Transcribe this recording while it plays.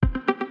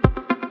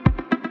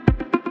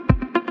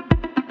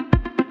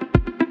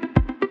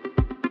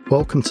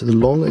Welcome to the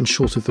long and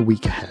short of the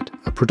week ahead,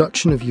 a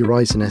production of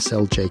Horizon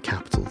SLJ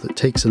Capital that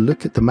takes a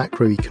look at the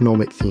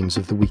macroeconomic themes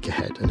of the week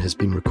ahead and has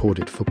been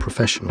recorded for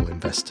professional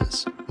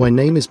investors. My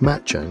name is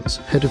Matt Jones,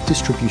 Head of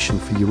Distribution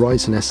for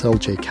Horizon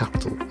SLJ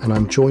Capital, and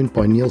I'm joined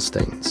by Neil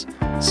Staines,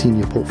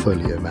 Senior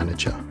Portfolio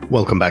Manager.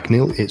 Welcome back,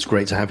 Neil. It's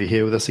great to have you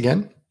here with us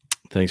again.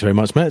 Thanks very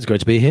much, Matt. It's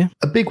great to be here.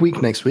 A big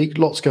week next week,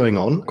 lots going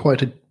on,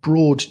 quite a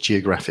broad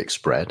geographic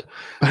spread.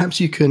 Perhaps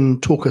you can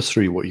talk us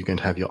through what you're going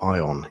to have your eye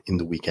on in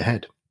the week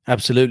ahead.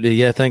 Absolutely.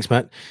 Yeah, thanks,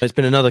 Matt. It's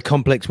been another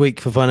complex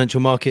week for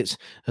financial markets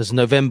as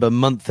November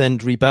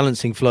month-end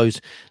rebalancing flows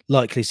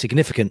likely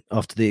significant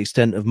after the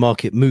extent of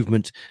market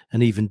movement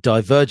and even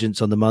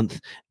divergence on the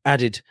month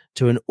added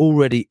to an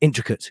already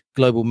intricate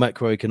global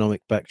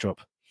macroeconomic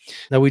backdrop.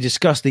 Now, we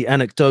discussed the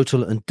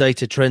anecdotal and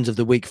data trends of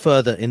the week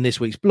further in this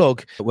week's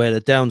blog, where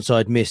the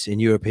downside miss in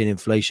European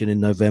inflation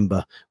in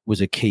November was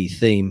a key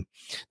theme.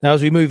 Now,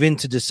 as we move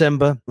into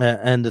December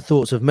and the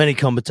thoughts of many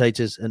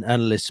commentators and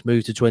analysts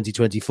move to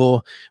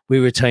 2024, we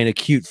retain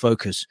acute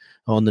focus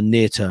on the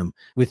near term,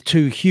 with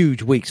two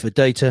huge weeks for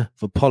data,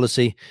 for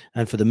policy,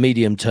 and for the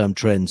medium-term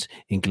trends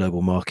in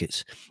global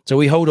markets. So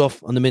we hold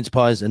off on the mince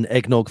pies and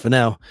eggnog for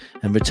now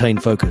and retain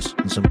focus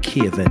on some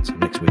key events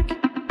next week.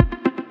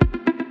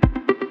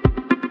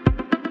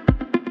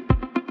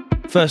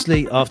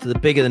 Firstly, after the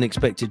bigger than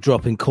expected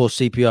drop in core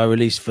CPI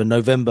release for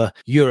November,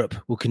 Europe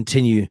will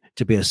continue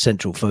to be a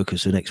central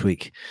focus for next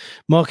week.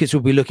 Markets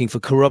will be looking for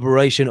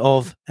corroboration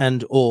of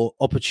and or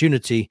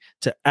opportunity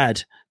to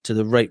add to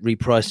the rate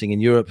repricing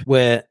in Europe,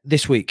 where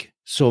this week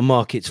saw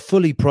markets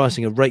fully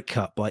pricing a rate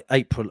cut by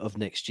April of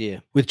next year.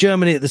 With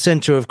Germany at the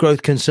centre of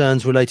growth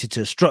concerns related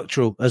to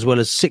structural as well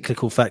as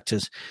cyclical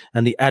factors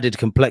and the added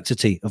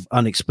complexity of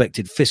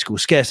unexpected fiscal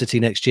scarcity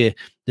next year,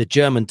 the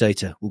German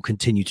data will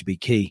continue to be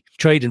key.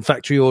 Trade and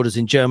factory orders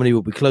in Germany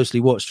will be closely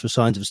watched for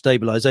signs of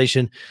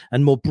stabilisation,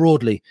 and more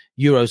broadly,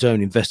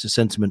 Eurozone investor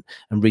sentiment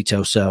and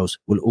retail sales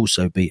will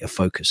also be a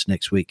focus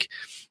next week.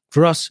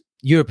 For us,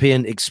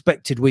 European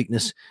expected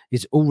weakness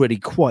is already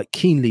quite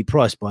keenly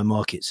priced by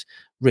markets.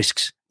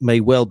 Risks may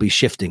well be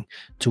shifting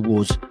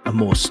towards a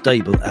more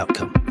stable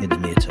outcome in the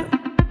near term.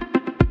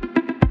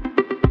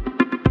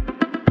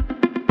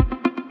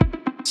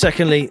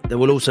 Secondly, there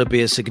will also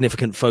be a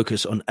significant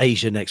focus on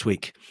Asia next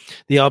week.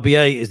 The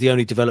RBA is the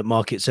only developed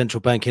market central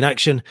bank in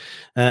action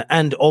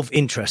and of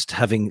interest,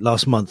 having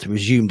last month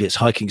resumed its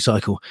hiking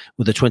cycle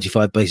with a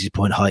 25 basis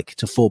point hike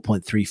to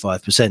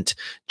 4.35%,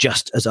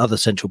 just as other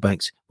central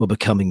banks were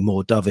becoming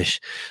more dovish.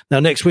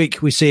 Now, next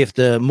week, we see if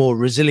the more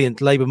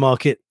resilient labour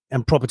market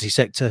and property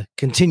sector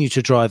continue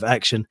to drive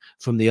action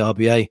from the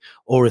RBA,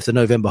 or if the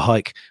November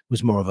hike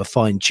was more of a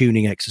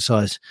fine-tuning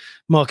exercise.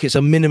 Markets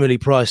are minimally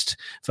priced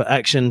for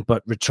action,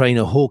 but retain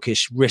a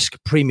hawkish risk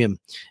premium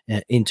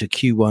into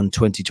Q1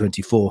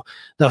 2024.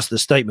 Thus, the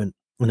statement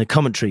and the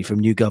commentary from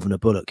new Governor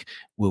Bullock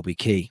will be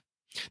key.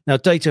 Now,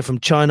 data from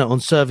China on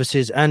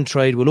services and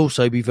trade will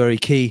also be very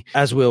key,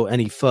 as will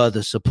any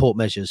further support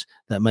measures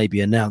that may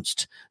be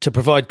announced to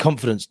provide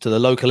confidence to the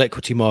local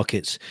equity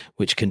markets,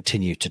 which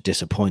continue to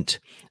disappoint.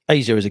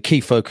 Asia is a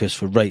key focus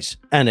for rates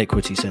and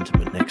equity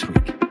sentiment next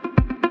week.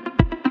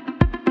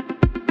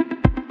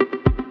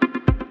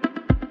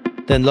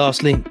 Then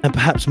lastly, and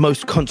perhaps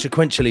most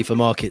consequentially for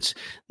markets,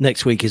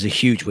 next week is a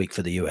huge week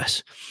for the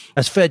US.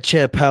 As Fed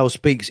Chair Powell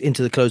speaks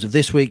into the close of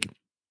this week,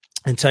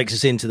 and takes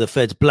us into the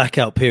Fed's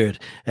blackout period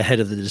ahead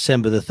of the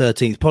December the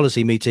 13th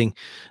policy meeting,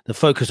 the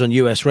focus on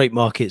US rate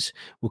markets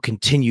will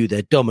continue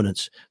their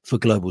dominance for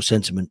global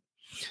sentiment.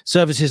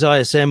 Services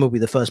ISM will be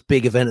the first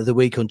big event of the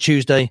week on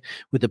Tuesday,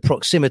 with the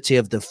proximity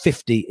of the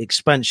 50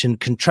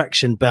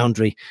 expansion-contraction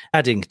boundary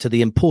adding to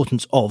the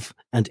importance of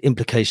and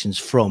implications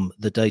from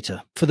the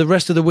data. For the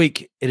rest of the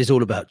week, it is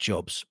all about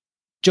jobs.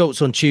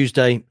 JOLTS on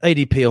Tuesday,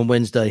 ADP on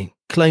Wednesday,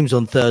 claims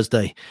on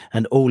Thursday,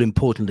 and all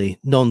importantly,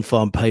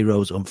 non-farm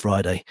payrolls on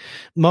Friday.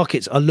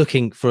 Markets are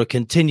looking for a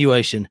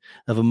continuation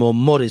of a more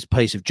modest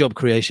pace of job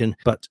creation,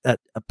 but at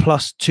a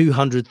plus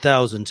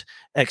 200,000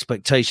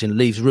 expectation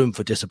leaves room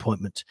for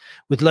disappointment.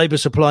 With labour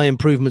supply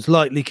improvements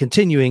likely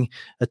continuing,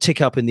 a tick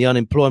up in the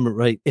unemployment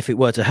rate, if it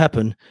were to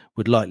happen,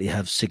 would likely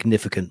have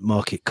significant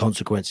market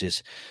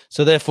consequences.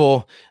 So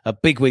therefore, a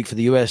big week for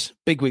the US,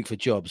 big week for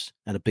jobs,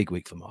 and a big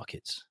week for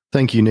markets.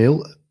 Thank you,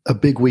 Neil. A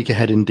big week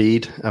ahead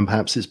indeed, and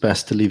perhaps it's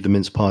best to leave the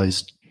mince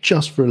pies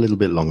just for a little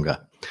bit longer.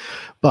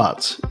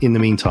 But in the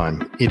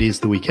meantime, it is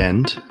the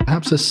weekend,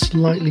 perhaps a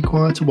slightly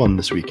quieter one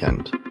this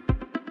weekend.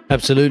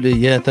 Absolutely,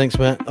 yeah, thanks,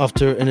 Matt.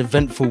 After an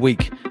eventful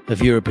week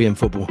of European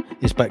football,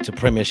 it's back to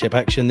Premiership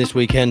action this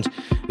weekend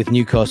with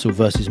Newcastle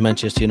versus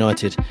Manchester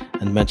United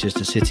and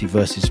Manchester City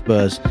versus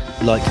Spurs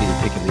likely the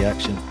pick of the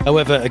action.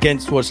 However,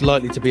 against what's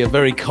likely to be a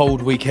very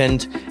cold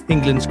weekend,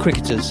 England's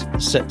cricketers are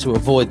set to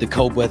avoid the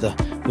cold weather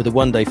with a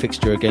one-day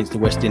fixture against the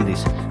West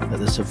Indies at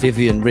the Sir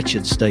Vivian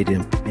Richards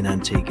Stadium in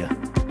Antigua.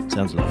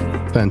 Sounds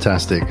lovely.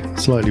 Fantastic.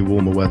 Slightly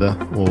warmer weather,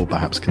 or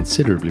perhaps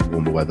considerably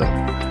warmer weather,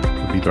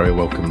 would be very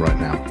welcome right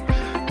now.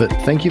 But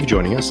thank you for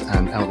joining us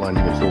and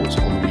outlining your thoughts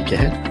on the week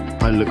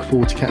ahead. I look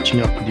forward to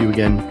catching up with you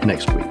again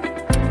next week.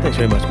 Thanks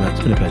very much, Matt.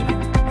 It's been a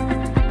pleasure.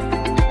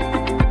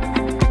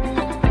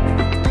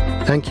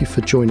 Thank you for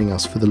joining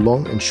us for the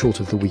long and short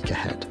of the week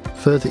ahead.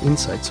 Further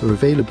insights are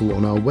available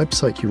on our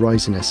website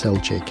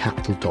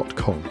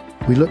horizonSLJcapital.com.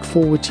 We look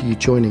forward to you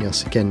joining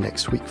us again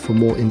next week for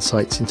more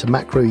insights into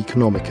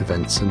macroeconomic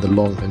events and the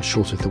long and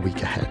short of the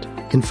week ahead.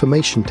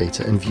 Information,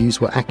 data and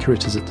views were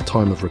accurate as at the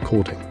time of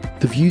recording.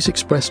 The views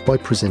expressed by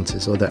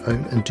presenters are their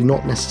own and do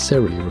not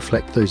necessarily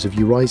reflect those of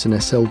Horizon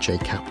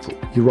SLJ Capital,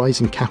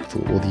 Horizon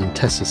Capital or the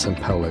Intesa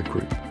Sanpaolo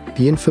Group.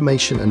 The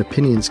information and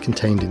opinions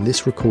contained in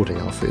this recording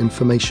are for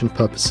information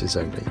purposes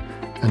only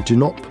and do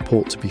not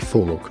purport to be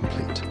full or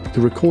complete.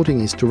 The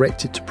recording is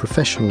directed to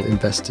professional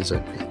investors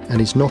only and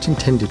is not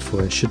intended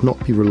for and should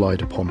not be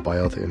relied upon by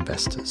other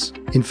investors.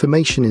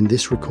 Information in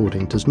this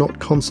recording does not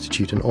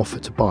constitute an offer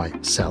to buy,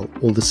 sell,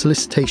 or the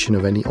solicitation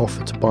of any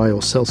offer to buy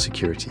or sell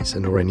securities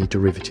and or any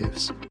derivatives.